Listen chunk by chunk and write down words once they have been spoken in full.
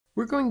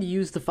We're going to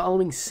use the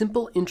following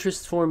simple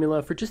interest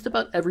formula for just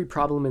about every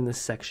problem in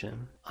this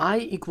section. I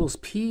equals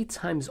P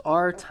times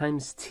R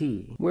times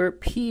T, where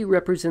P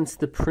represents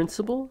the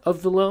principal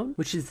of the loan,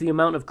 which is the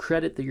amount of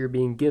credit that you're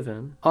being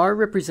given. R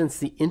represents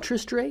the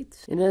interest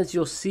rate, and as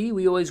you'll see,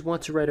 we always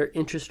want to write our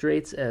interest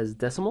rates as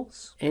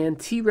decimals. And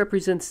T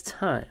represents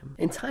time,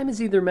 and time is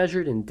either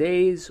measured in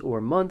days or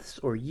months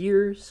or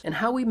years, and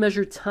how we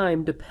measure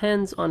time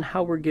depends on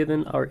how we're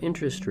given our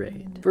interest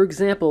rate. For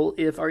example,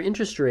 if our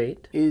interest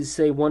rate is,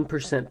 say,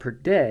 1% per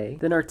day,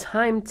 then our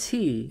time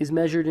T is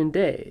measured in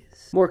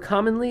days. More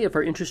commonly, if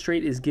our interest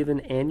rate is given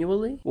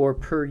annually or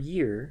per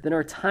year, then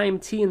our time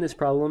T in this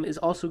problem is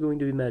also going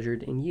to be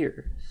measured in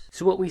years.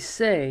 So what we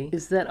say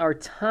is that our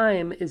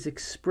time is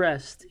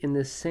expressed in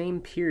the same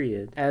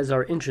period as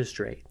our interest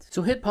rate.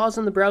 So hit pause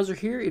on the browser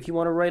here if you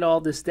want to write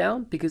all this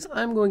down, because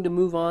I'm going to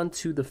move on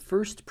to the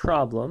first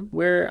problem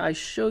where I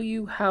show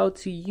you how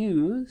to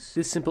use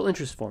this simple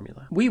interest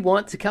formula. We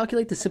want to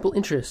calculate the simple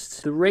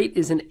interest. The rate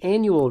is an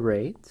annual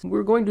rate.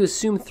 We're going to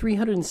assume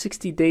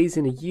 360 days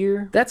in a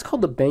year. That's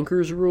called the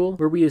banker's rule,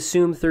 where we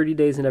assume 30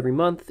 days in every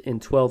month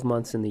and 12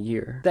 months in the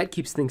year. That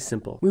keeps things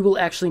simple. We will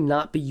actually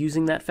not be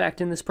using that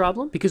fact in this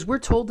problem because we're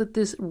told that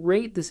this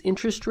rate, this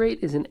interest rate,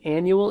 is an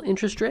annual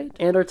interest rate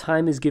and our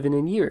time is given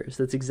in years.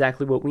 That's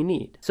exactly what we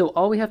need. So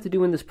all we have to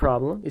do in this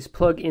problem is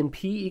plug in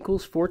P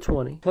equals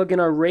 420, plug in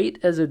our rate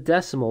as a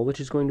decimal, which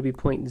is going to be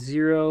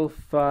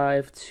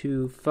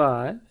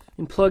 0.0525,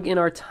 and plug in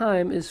our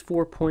time is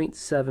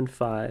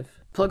 4.75.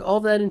 Plug all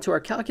that into our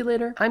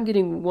calculator. I'm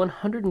getting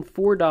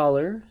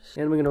 $104,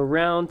 and we're going to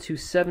round to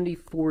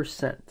 74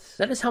 cents.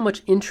 That is how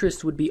much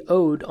interest would be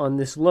owed on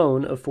this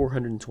loan of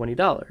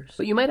 $420.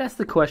 But you might ask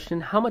the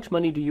question, how much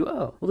money do you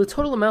owe? Well, the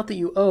total amount that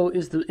you owe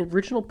is the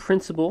original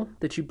principal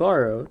that you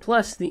borrowed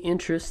plus the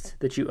interest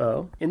that you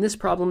owe. In this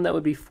problem, that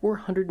would be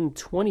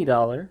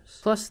 $420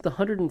 plus the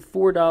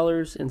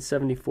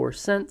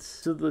 $104.74.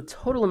 So the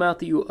total amount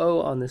that you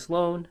owe on this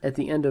loan at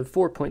the end of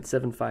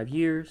 4.75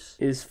 years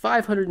is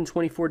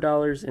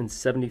 $524.74.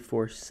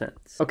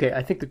 Okay,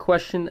 I think the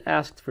question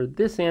asked for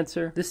this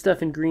answer. This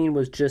stuff in green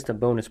was just a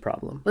bonus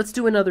problem. Let's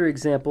do another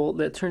example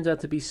that turns out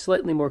to be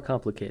slightly more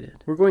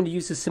complicated. We're going to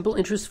use the simple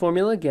interest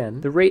formula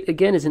again. The rate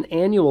again is an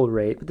annual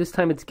rate, but this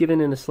time it's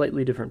given in a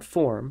slightly different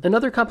form.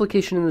 Another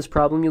complication in this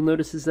problem you'll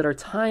notice is that our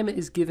time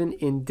is given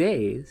in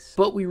days,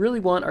 but we really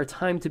want our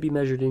time to be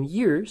measured in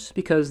years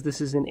because this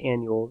is an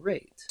annual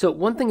rate. So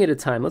one thing at a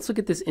time, let's look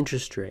at this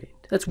interest rate.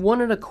 That's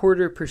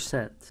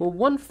 1.25%. Well,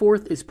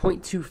 1/4 is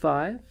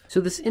 0.25.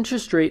 So this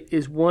interest rate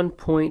is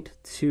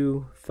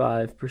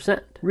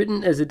 1.25%.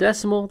 Written as a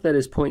decimal, that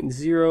is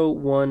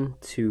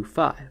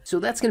 0.0125. So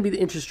that's going to be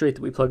the interest rate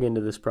that we plug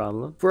into this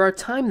problem. For our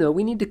time, though,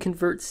 we need to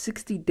convert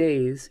 60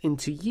 days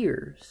into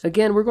years.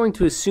 Again, we're going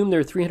to assume there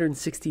are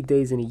 360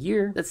 days in a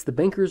year. That's the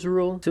banker's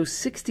rule. So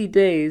 60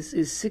 days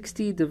is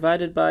 60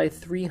 divided by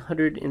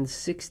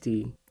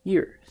 360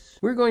 years.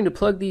 We're going to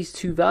plug these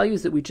two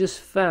values that we just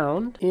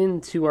found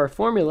into our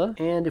formula,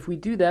 and if we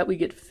do that, we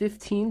get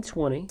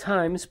 1520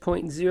 times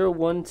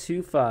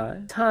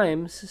 0.0125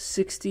 times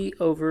 60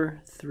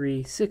 over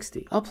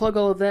 360. I'll plug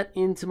all of that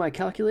into my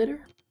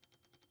calculator,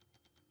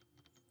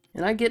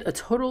 and I get a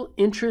total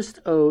interest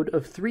owed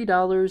of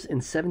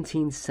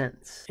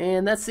 $3.17.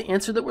 And that's the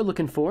answer that we're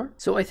looking for.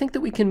 So I think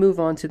that we can move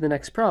on to the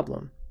next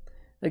problem.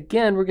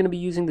 Again, we're going to be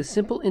using the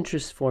simple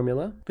interest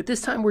formula, but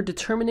this time we're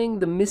determining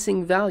the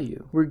missing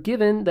value. We're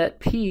given that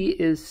P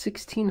is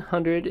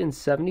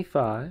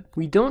 1,675.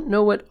 We don't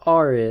know what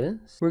R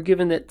is. We're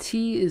given that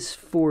T is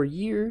 4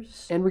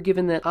 years, and we're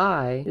given that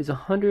I is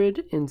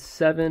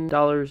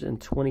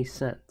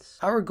 $107.20.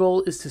 Our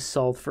goal is to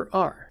solve for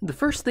R. The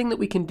first thing that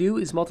we can do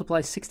is multiply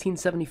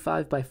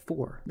 1,675 by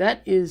 4.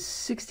 That is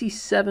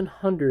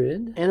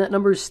 6,700, and that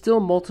number is still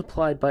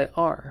multiplied by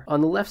R. On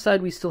the left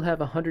side, we still have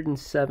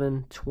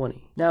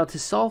 107.20. Now to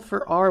solve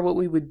for R, what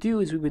we would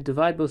do is we would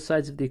divide both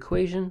sides of the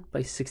equation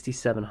by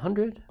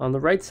 6,700. On the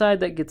right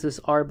side, that gets us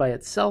R by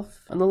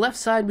itself. On the left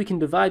side, we can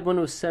divide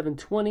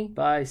 107.20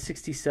 by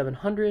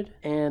 6,700,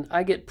 and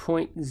I get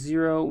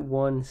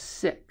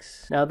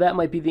 0.016. Now that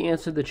might be the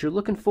answer that you're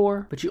looking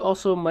for, but you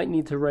also might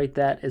need to write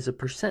that as a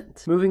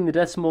percent. Moving the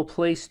decimal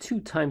place 2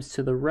 times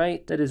to the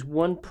right, that is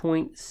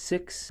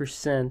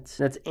 1.6%.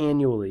 That's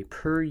annually,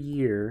 per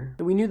year.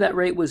 And we knew that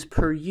rate was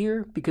per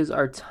year because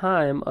our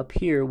time up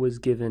here was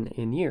given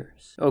in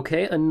years.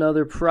 Okay,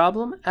 another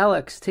problem.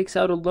 Alex takes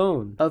out a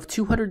loan of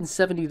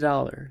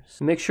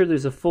 $270. Make sure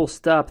there's a full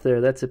stop there.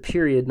 That's a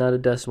period, not a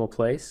decimal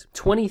place.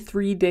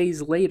 23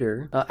 days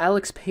later,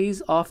 Alex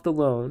pays off the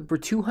loan for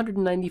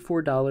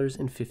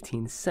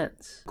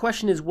 $294.15. The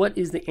question is, what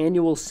is the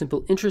annual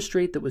simple interest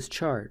rate that was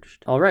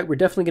charged? All right, we're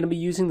definitely going to be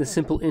using the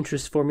simple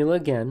interest formula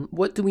again.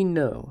 What do we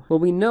know? Well,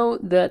 we know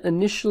that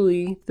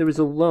initially there was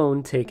a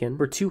loan taken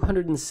for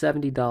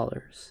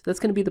 $270.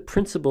 That's going to be the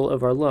principal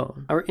of our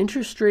loan. Our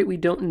interest rate we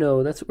don't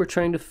know. That's what we're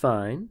trying to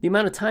find. The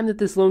amount of time that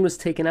this loan was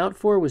taken out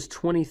for was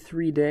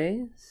 23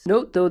 days.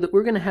 Note, though, that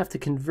we're going to have to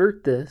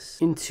convert this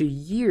into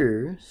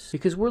years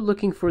because we're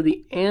looking for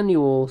the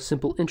annual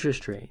simple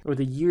interest rate or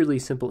the yearly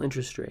simple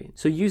interest rate.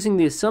 So using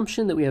the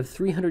assumption that we have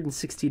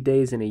 360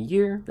 days in a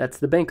year, that's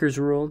the banker's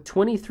rule,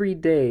 23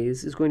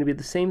 days is going to be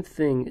the same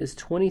thing as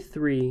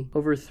 23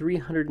 over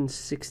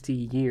 360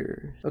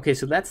 years. Okay,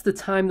 so that's the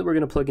time that we're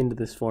going to plug into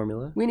this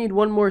formula. We need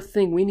one more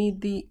thing. We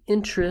need the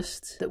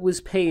interest that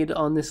was paid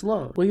on this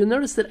loan. Well, you'll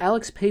notice that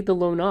Alex paid the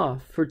loan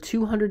off for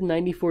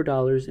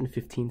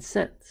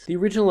 $294.15. The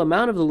original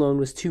amount of the loan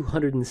was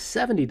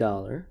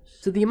 $270.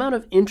 So the amount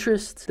of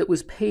interest that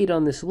was paid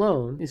on this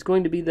loan is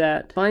going to be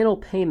that final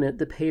payment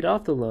that paid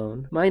off the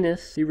loan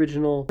minus the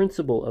original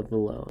principal of the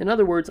loan. In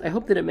other words, I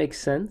hope that it makes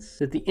sense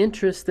that the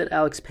interest that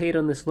Alex paid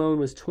on this loan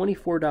was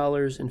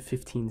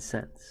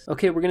 $24.15.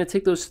 Okay, we're going to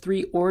take those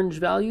three orange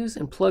values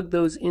and plug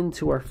those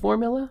into our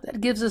formula.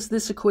 That gives us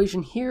this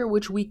equation here,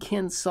 which we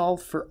can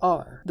solve for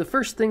r. The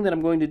first thing that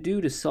I'm going to do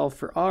to solve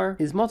for r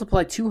is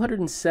multiply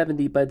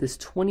 270 by this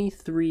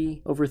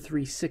 23 over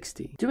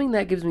 360. Doing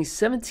that gives me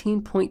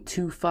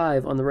 17.25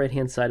 on the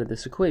right-hand side of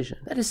this equation.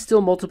 That is still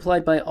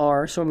multiplied by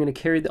r, so I'm going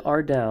to carry the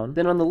r down.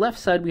 Then on the left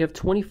side, we have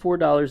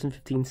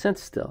 $24.15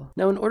 still.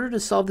 Now, in order to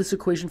solve this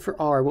equation for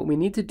r, what we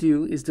need to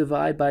do is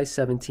divide by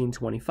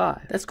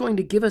 1725. That's going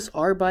to give us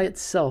r by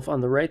itself on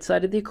the right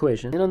side of the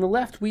equation. And on the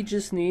left, we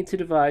just need to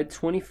divide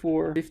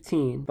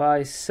 2415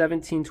 by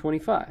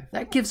 1725.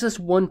 That gives us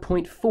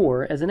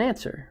 1.4 as an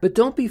answer. But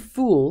don't be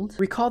fooled.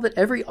 Recall that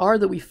every r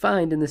that we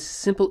find in this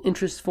simple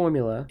interest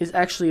formula is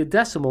actually a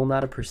decimal,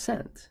 not a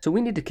percent. So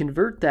we need to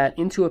convert that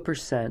into a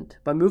percent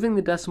by moving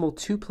the decimal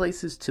 2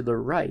 places to the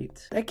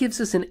right. That gives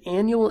us an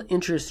annual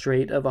interest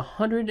rate of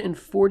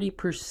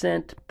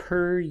 140%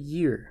 per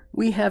year.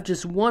 We have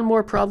just one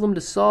more problem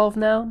to solve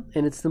now,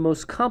 and it's the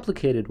most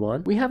complicated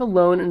one. We have a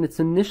loan and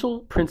its initial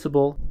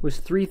principal was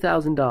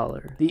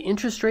 $3,000. The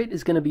interest rate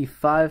is going to be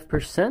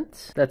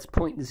 5%. That's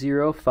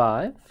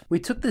 0.05. We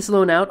took this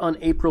loan out on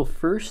April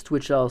 1st,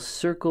 which I'll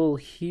circle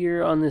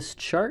here on this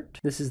chart.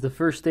 This is the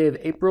first day of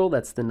April.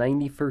 That's the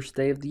 91st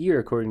day of the year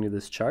according to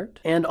this chart.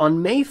 And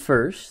on May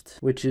 1st,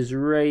 which is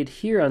right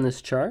here on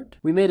this chart,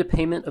 we made a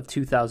payment of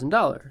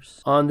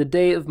 $2,000. On the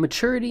day of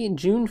maturity,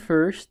 June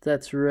 1st,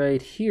 that's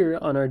right here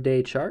on our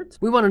day chart,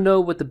 we want to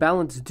know what the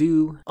balance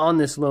due on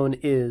this loan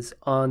is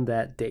on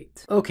that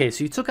date. Okay,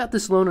 so you took out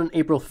this loan on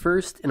April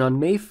 1st, and on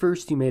May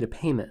 1st you made a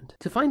payment.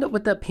 To find out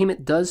what that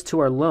payment does to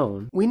our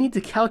loan, we need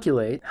to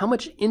calculate how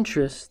much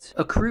interest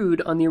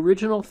accrued on the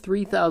original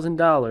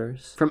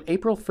 $3,000 from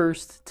April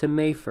 1st to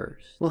May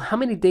 1st. Well, how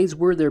many days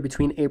were there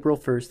between April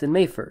 1st and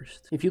May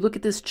 1st? If you look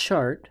at this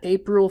chart,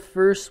 April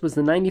 1st was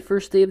the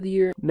 91st day of the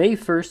year, May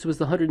 1st was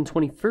the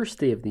 121st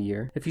day of the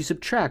year. If you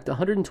subtract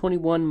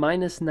 121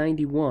 minus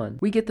 91,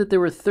 we get that there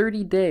were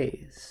 30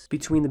 days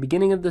between the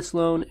beginning of this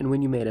loan and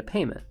when you made a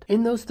payment.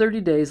 In those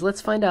 30 days,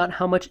 let's find out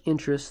how much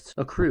interest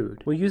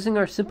accrued. Well, using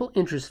our simple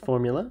interest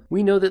formula,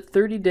 we know that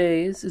 30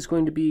 days is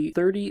going to be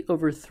 30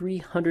 over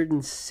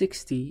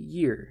 360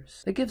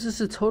 years. That gives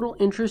us a total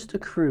interest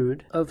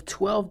accrued of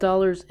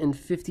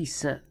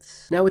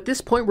 $12.50. Now, at this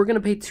point, we're going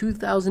to pay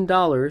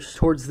 $2,000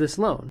 towards this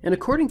loan. And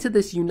according to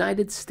this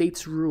United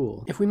States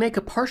rule, if we make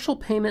a partial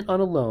payment on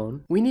a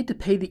loan, we need to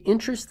pay the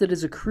interest that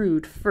is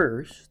accrued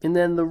first, and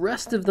then the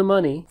rest of the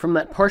money from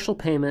that partial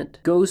payment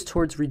goes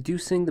towards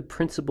reducing the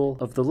principal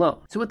of the loan.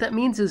 So what that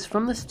means is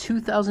from this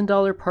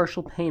 $2,000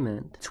 partial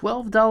payment,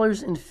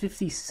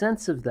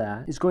 $12.50 of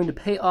that is going to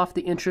pay off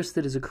the interest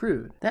that is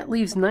accrued. That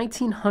leaves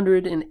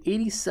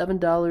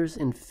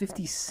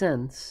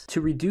 $1,987.50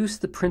 to reduce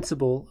the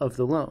principal of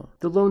the loan.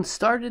 The loan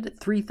started at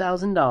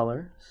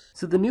 $3,000.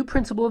 So the new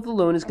principal of the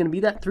loan is going to be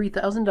that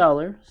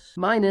 $3,000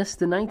 minus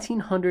the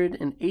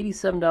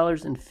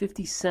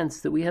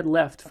 $1,987.50 that we had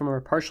left from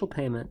our partial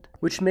payment,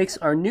 which makes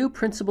our new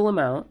principal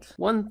amount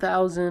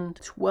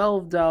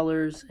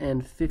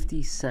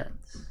 $1,012.50.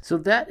 So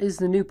that is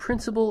the new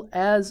principal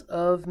as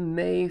of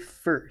May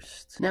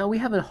 1st. Now we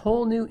have a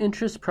whole new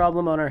interest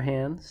problem on our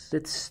hands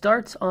that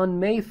starts on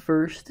May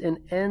 1st and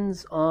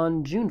ends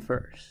on June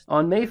 1st.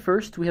 On May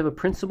 1st, we have a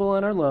principal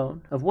on our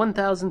loan of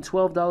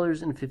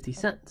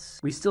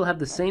 $1,012.50. We still have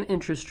the same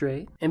interest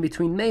rate, and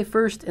between May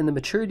 1st and the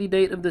maturity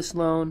date of this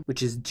loan,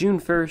 which is June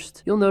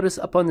 1st, you'll notice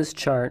up on this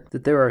chart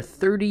that there are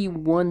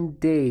 31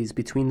 days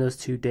between those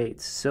two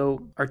dates.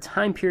 So our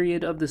time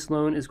period of this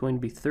loan is going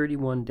to be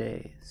 31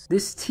 days.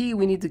 This T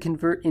we need to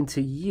convert into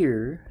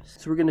years,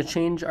 so we're going to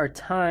change our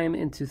time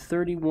into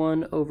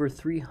 31 over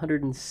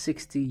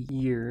 360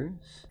 years.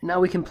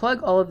 Now we can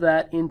plug all of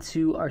that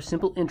into our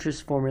simple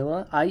interest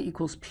formula, I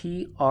equals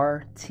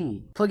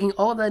PRT. Plugging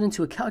all of that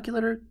into a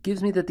calculator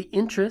gives me that the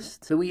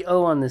interest that we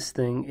owe on this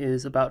thing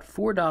is about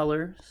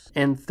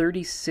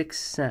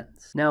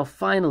 $4.36. Now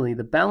finally,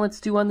 the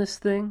balance due on this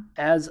thing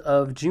as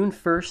of June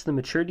 1st, the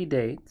maturity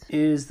date,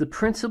 is the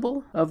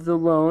principal of the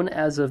loan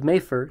as of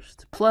May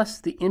 1st plus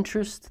the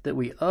interest that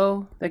we owe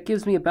go. That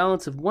gives me a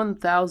balance of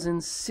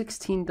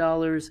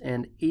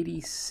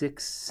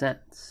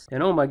 $1,016.86.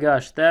 And oh my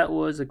gosh, that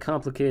was a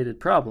complicated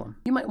problem.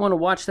 You might want to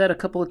watch that a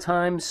couple of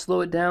times,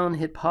 slow it down,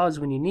 hit pause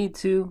when you need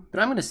to. But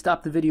I'm going to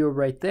stop the video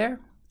right there,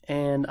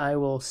 and I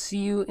will see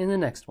you in the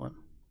next one.